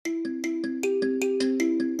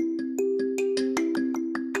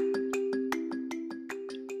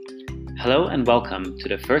Hello and welcome to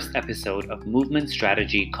the first episode of Movement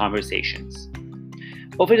Strategy Conversations.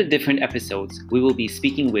 Over the different episodes, we will be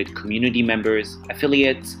speaking with community members,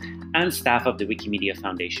 affiliates, and staff of the Wikimedia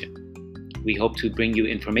Foundation. We hope to bring you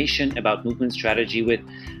information about movement strategy with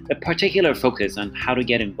a particular focus on how to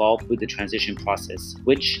get involved with the transition process,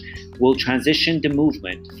 which will transition the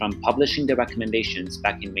movement from publishing the recommendations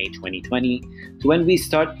back in May 2020 to when we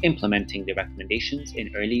start implementing the recommendations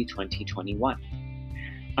in early 2021.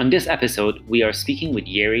 On this episode, we are speaking with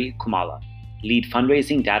Jerrie Kumalah, lead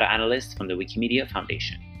fundraising data analyst from the Wikimedia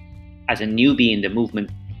Foundation. As a newbie in the movement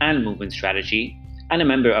and movement strategy, and a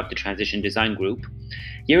member of the Transition Design Group,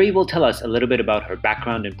 Jerrie will tell us a little bit about her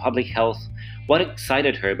background in public health, what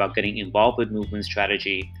excited her about getting involved with movement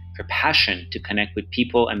strategy, her passion to connect with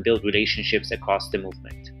people and build relationships across the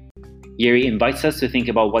movement. Jerrie invites us to think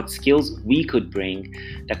about what skills we could bring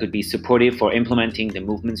that could be supportive for implementing the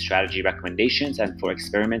movement strategy recommendations and for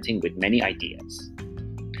experimenting with many ideas.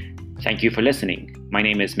 Thank you for listening. My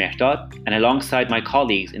name is Mehdad, and alongside my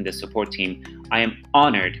colleagues in the support team, I am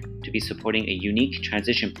honored to be supporting a unique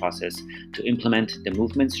transition process to implement the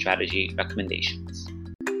movement strategy recommendations.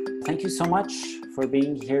 Thank you so much for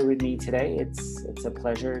being here with me today. It's a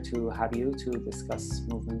pleasure to have you to discuss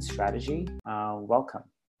movement strategy. Welcome.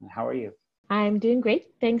 How are you? I'm doing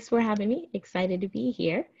great. Thanks for having me. Excited to be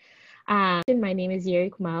here. My name is Jerrie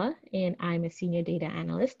Kumalah, and I'm a senior data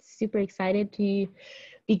analyst. Super excited to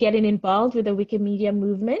be getting involved with the Wikimedia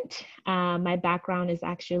movement. My background is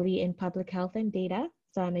actually in public health and data,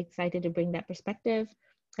 so I'm excited to bring that perspective.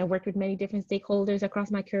 I worked with many different stakeholders across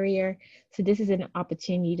my career, so this is an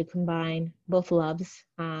opportunity to combine both loves,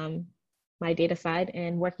 my data side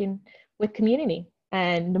and working with community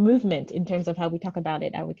and the movement in terms of how we talk about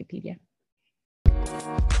it at Wikipedia.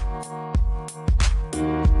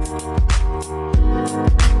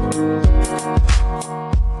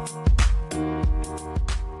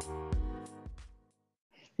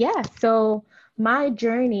 Yeah, so my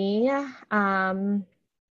journey happened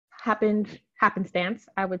happenstance,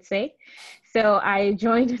 I would say. So I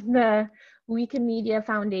joined the Wikimedia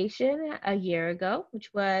Foundation a year ago,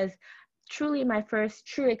 which was truly my first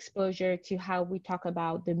true exposure to how we talk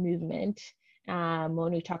about the movement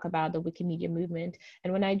when we talk about the Wikimedia movement.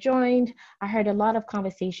 And when I joined, I heard a lot of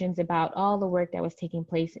conversations about all the work that was taking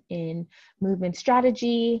place in movement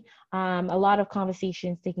strategy, a lot of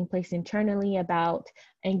conversations taking place internally about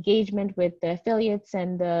engagement with the affiliates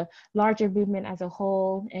and the larger movement as a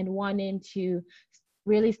whole, and wanting to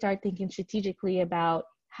really start thinking strategically about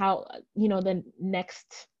how, the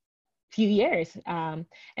next few years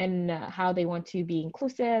and how they want to be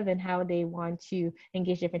inclusive and how they want to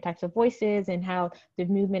engage different types of voices, and how the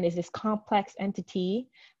movement is this complex entity,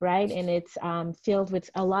 right? And it's filled with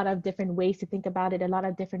a lot of different ways to think about it, a lot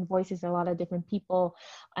of different voices, a lot of different people.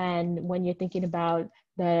 And when you're thinking about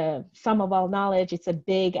the sum of all knowledge, it's a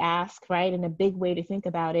big ask, right? And a big way to think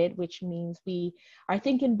about it, which means we are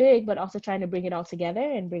thinking big, but also trying to bring it all together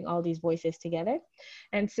and bring all these voices together.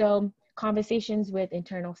 And so conversations with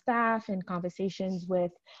internal staff and conversations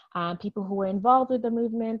with people who were involved with the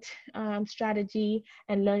movement strategy,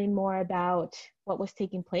 and learning more about what was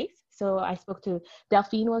taking place. So I spoke to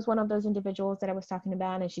Delphine, was one of those individuals that I was talking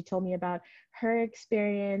about, and she told me about her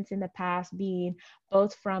experience in the past being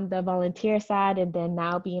both from the volunteer side and then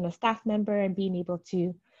now being a staff member, and being able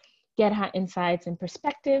to get her insights and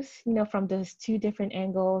perspectives, from those two different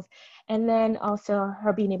angles. And then also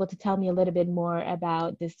her being able to tell me a little bit more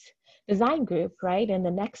about this design group, right? And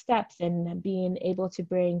the next steps, and being able to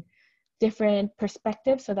bring different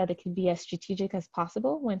perspectives so that it can be as strategic as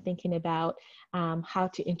possible when thinking about how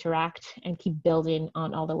to interact and keep building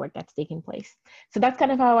on all the work that's taking place. So that's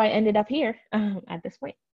kind of how I ended up here at this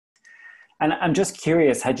point. And I'm just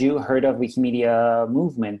curious, had you heard of Wikimedia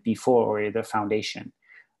movement before, or the foundation?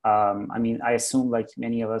 I assume like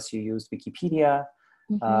many of us, you used Wikipedia.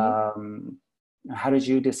 Mm-hmm. How did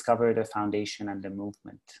you discover the foundation and the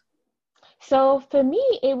movement? So for me,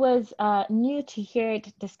 it was new to hear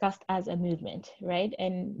it discussed as a movement, right?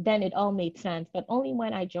 And then it all made sense, but only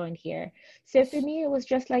when I joined here. So for me, it was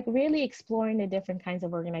just like really exploring the different kinds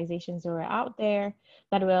of organizations that were out there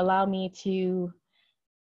that would allow me to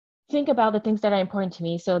think about the things that are important to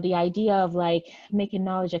me. So the idea of like making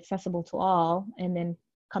knowledge accessible to all, and then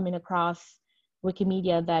coming across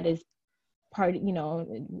Wikimedia that is part,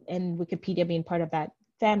 and Wikipedia being part of that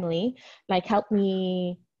family, like helped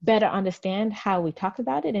me better understand how we talk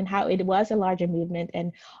about it and how it was a larger movement,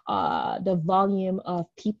 and the volume of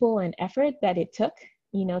people and effort that it took,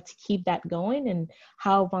 to keep that going, and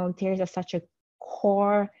how volunteers are such a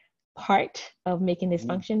core part of making this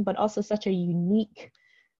function, but also such a unique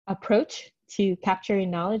approach to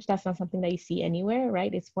capturing knowledge, that's not something that you see anywhere,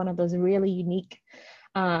 right? It's one of those really unique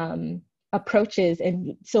approaches.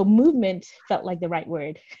 And so movement felt like the right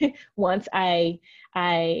word once I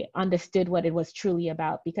understood what it was truly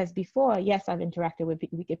about. Because before, yes, I've interacted with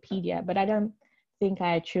Wikipedia, but I don't think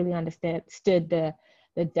I truly understood the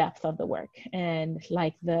depth of the work and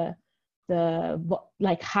like the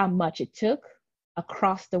like how much it took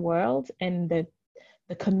across the world and the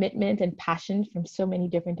commitment and passion from so many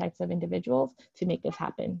different types of individuals to make this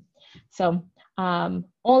happen. So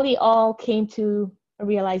only all came to a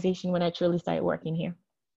realization when I truly started working here.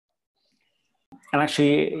 And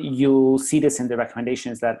actually, you'll see this in the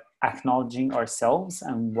recommendations, that acknowledging ourselves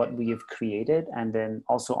and what we have created, and then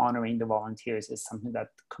also honoring the volunteers, is something that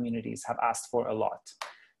communities have asked for a lot.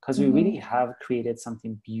 Because we really have created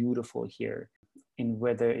something beautiful here, in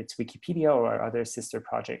whether it's Wikipedia or our other sister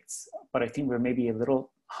projects. But I think we're maybe a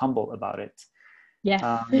little humble about it. Yes.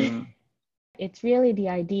 It's really the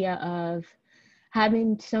idea of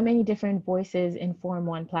having so many different voices inform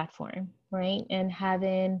one platform, right? And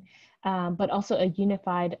having, but also a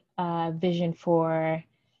unified vision for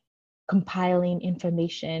compiling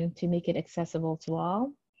information to make it accessible to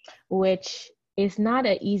all, which is not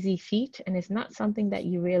an easy feat, and it's not something that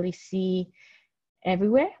you really see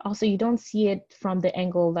everywhere. Also, you don't see it from the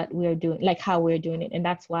angle that we're doing, like how we're doing it, and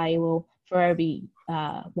that's why it will forever be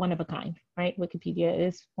one of a kind, right? Wikipedia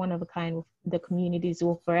is one of a kind. The communities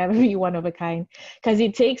will forever be one of a kind, because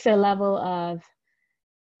it takes a level of,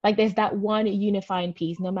 like, there's that one unifying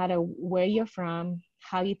piece, no matter where you're from,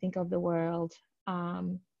 how you think of the world.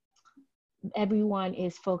 Everyone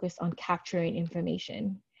is focused on capturing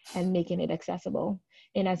information and making it accessible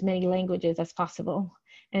in as many languages as possible.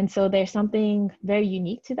 And so there's something very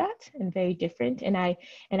unique to that and very different. And I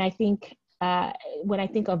think when I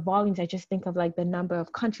think of volumes, I just think of like the number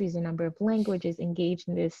of countries, the number of languages engaged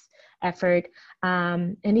in this effort.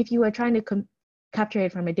 And if you are trying to capture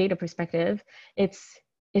it from a data perspective, it's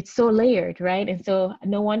so layered, right? And so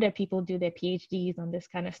no wonder people do their PhDs on this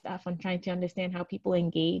kind of stuff, on trying to understand how people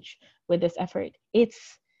engage with this effort.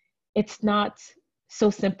 It's not so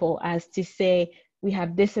simple as to say we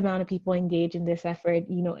have this amount of people engaged in this effort,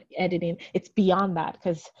 editing. It's beyond that,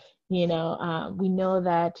 because we know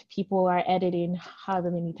that people are editing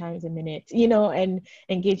however many times a minute, and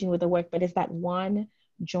engaging with the work, but it's that one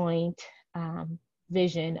joint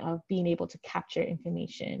vision of being able to capture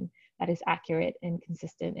information that is accurate and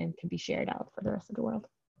consistent and can be shared out for the rest of the world.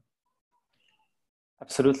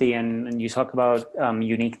 Absolutely. And you talk about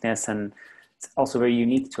uniqueness, and it's also very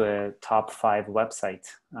unique to a top 5 website.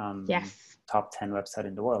 Yes. Top 10 website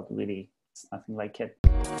in the world. Really, it's nothing like it.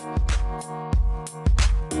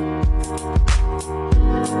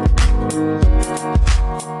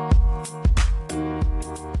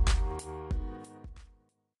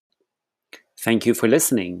 Thank you for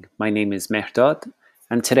listening. My name is Mehdad,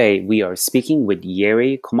 and today we are speaking with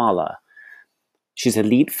Jerrie Kumalah. She's a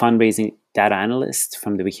lead fundraising data analyst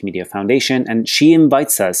from the Wikimedia Foundation, and she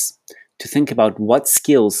invites us to think about what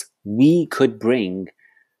skills we could bring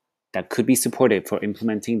that could be supportive for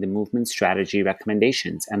implementing the movement strategy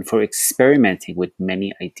recommendations and for experimenting with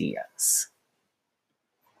many ideas.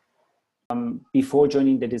 Before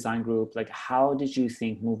joining the design group, how did you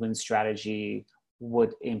think movement strategy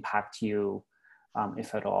would impact you,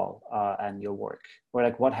 if at all, and your work? Or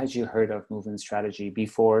what had you heard of movement strategy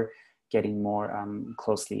before getting more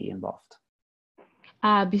closely involved?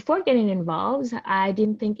 Before getting involved, I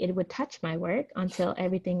didn't think it would touch my work until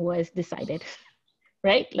everything was decided,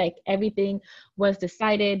 right? Like everything was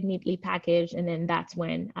decided, neatly packaged, and then that's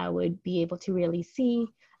when I would be able to really see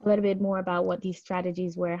a little bit more about what these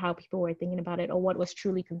strategies were, how people were thinking about it, or what was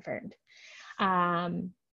truly confirmed.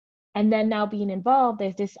 And then now being involved,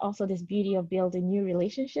 there's this beauty of building new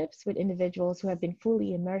relationships with individuals who have been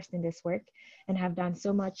fully immersed in this work and have done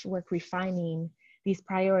so much work refining these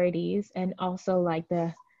priorities, and also like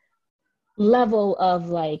the level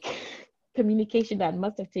of communication that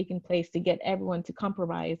must have taken place to get everyone to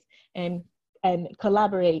compromise and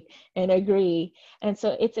collaborate and agree. And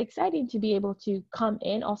so it's exciting to be able to come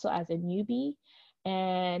in also as a newbie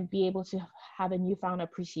and be able to have a newfound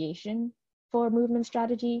appreciation for movement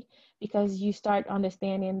strategy, because you start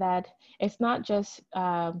understanding that it's not just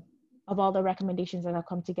of all the recommendations that have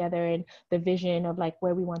come together and the vision of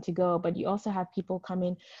where we want to go, but you also have people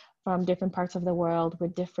coming from different parts of the world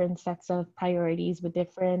with different sets of priorities, with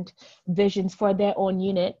different visions for their own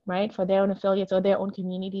unit, right? For their own affiliates or their own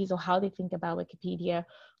communities, or how they think about Wikipedia,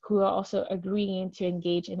 who are also agreeing to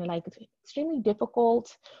engage in a extremely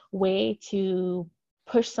difficult way to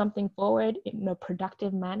push something forward in a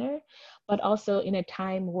productive manner, but also in a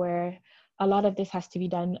time where a lot of this has to be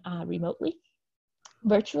done remotely,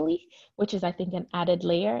 virtually, which is, I think, an added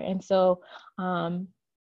layer. And so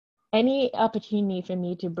any opportunity for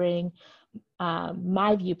me to bring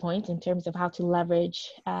my viewpoint in terms of how to leverage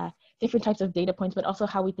different types of data points, but also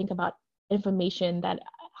how we think about information that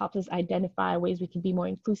helps us identify ways we can be more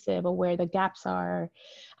inclusive or where the gaps are,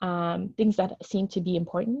 things that seem to be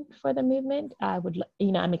important for the movement.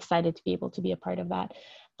 I'm excited to be able to be a part of that,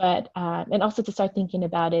 but and also to start thinking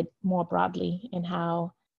about it more broadly and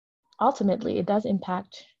how ultimately it does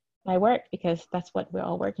impact my work, because that's what we're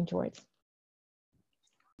all working towards.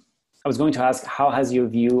 I was going to ask, how has your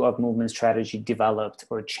view of movement strategy developed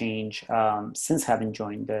or changed since having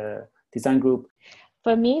joined the design group?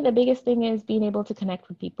 For me, the biggest thing is being able to connect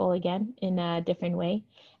with people again in a different way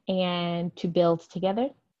and to build together.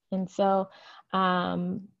 And so,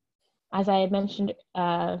 as I had mentioned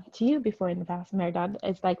to you before in the past, Meredith,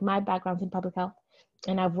 it's like my background's in public health,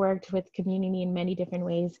 and I've worked with community in many different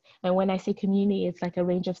ways. And when I say community, it's like a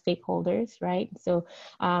range of stakeholders, right? So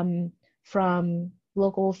from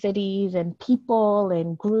local cities and people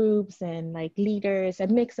and groups and like leaders, a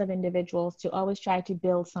mix of individuals to always try to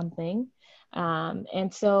build something.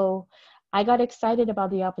 And so I got excited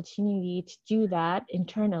about the opportunity to do that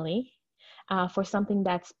internally for something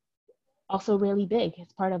that's also really big.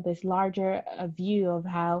 It's part of this larger view of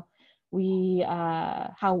how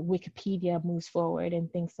Wikipedia moves forward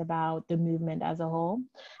and thinks about the movement as a whole.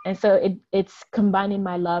 And so it's combining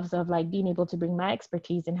my loves of like being able to bring my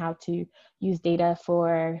expertise in how to use data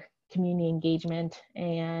for community engagement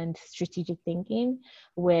and strategic thinking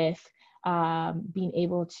with being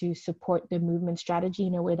able to support the movement strategy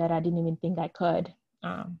in a way that I didn't even think I could.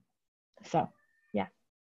 So, yeah.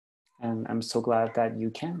 And I'm so glad that you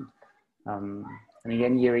can. And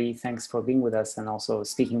again, Jerrie, thanks for being with us and also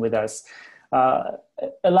speaking with us. A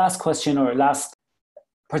last question,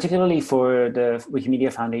 particularly for the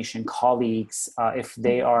Wikimedia Foundation colleagues, if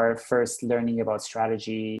they are first learning about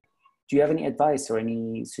strategy, do you have any advice or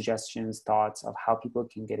any suggestions, thoughts of how people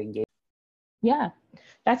can get engaged? Yeah,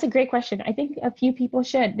 that's a great question. I think a few people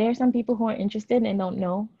should. There are some people who are interested and don't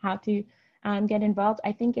know how to get involved.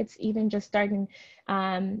 I think it's even just starting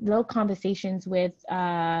little conversations with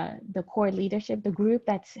the core leadership, the group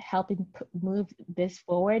that's helping move this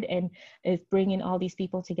forward and is bringing all these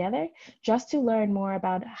people together, just to learn more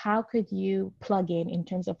about how could you plug in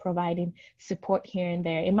terms of providing support here and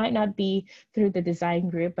there. It might not be through the design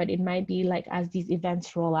group, but it might be like as these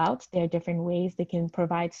events roll out, there are different ways they can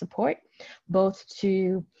provide support, both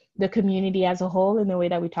to the community as a whole in the way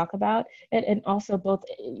that we talk about it, and also both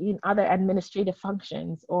in other administrative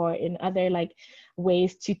functions or in other like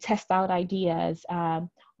ways to test out ideas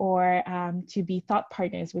or to be thought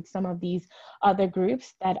partners with some of these other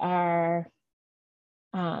groups that are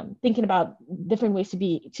thinking about different ways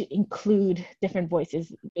to include different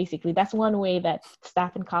voices. Basically, that's one way that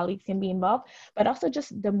staff and colleagues can be involved, but also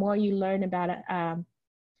just the more you learn about it,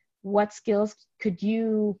 what skills could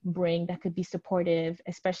you bring that could be supportive,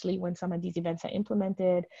 especially when some of these events are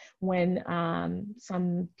implemented, when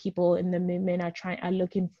some people in the movement are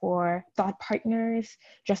looking for thought partners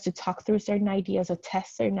just to talk through certain ideas or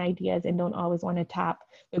test certain ideas and don't always want to tap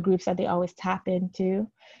the groups that they always tap into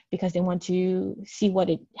because they want to see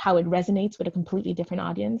how it resonates with a completely different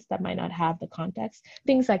audience that might not have the context.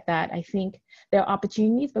 Things like that. I think there are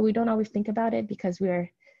opportunities, but we don't always think about it because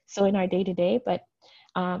we're so in our day-to-day, but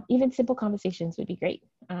even simple conversations would be great.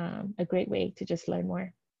 A great way to just learn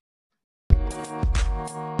more.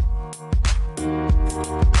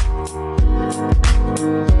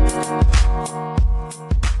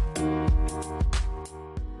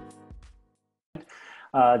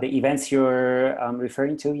 The events you're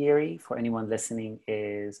referring to, Jerrie, for anyone listening,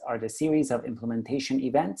 are the series of implementation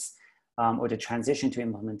events or the transition to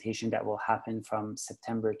implementation that will happen from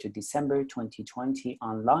September to December 2020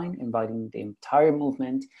 online, inviting the entire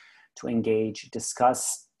movement to engage,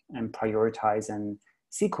 discuss, and prioritize and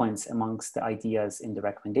sequence amongst the ideas in the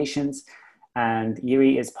recommendations. And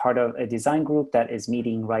Jerrie is part of a design group that is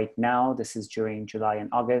meeting right now. This is during July and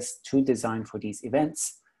August to design for these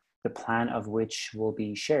events, the plan of which will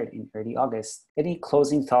be shared in early August. Any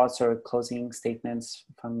closing thoughts or closing statements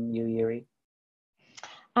from you, Jerrie?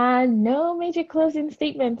 No major closing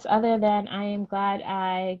statements other than I am glad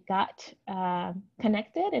I got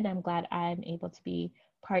connected, and I'm glad I'm able to be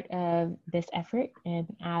part of this effort, and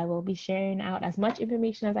I will be sharing out as much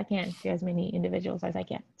information as I can to as many individuals as I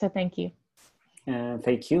can. So thank you. And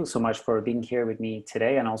thank you so much for being here with me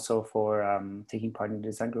today and also for taking part in the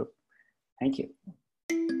design group. Thank you.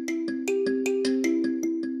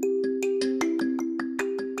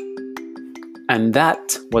 And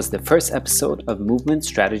that was the first episode of Movement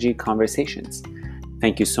Strategy Conversations.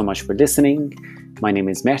 Thank you so much for listening. My name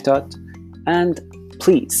is Mehrdad, and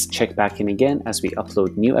please check back in again as we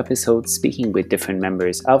upload new episodes speaking with different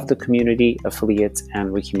members of the community, affiliates,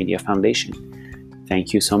 and Wikimedia Foundation.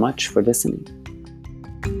 Thank you so much for listening.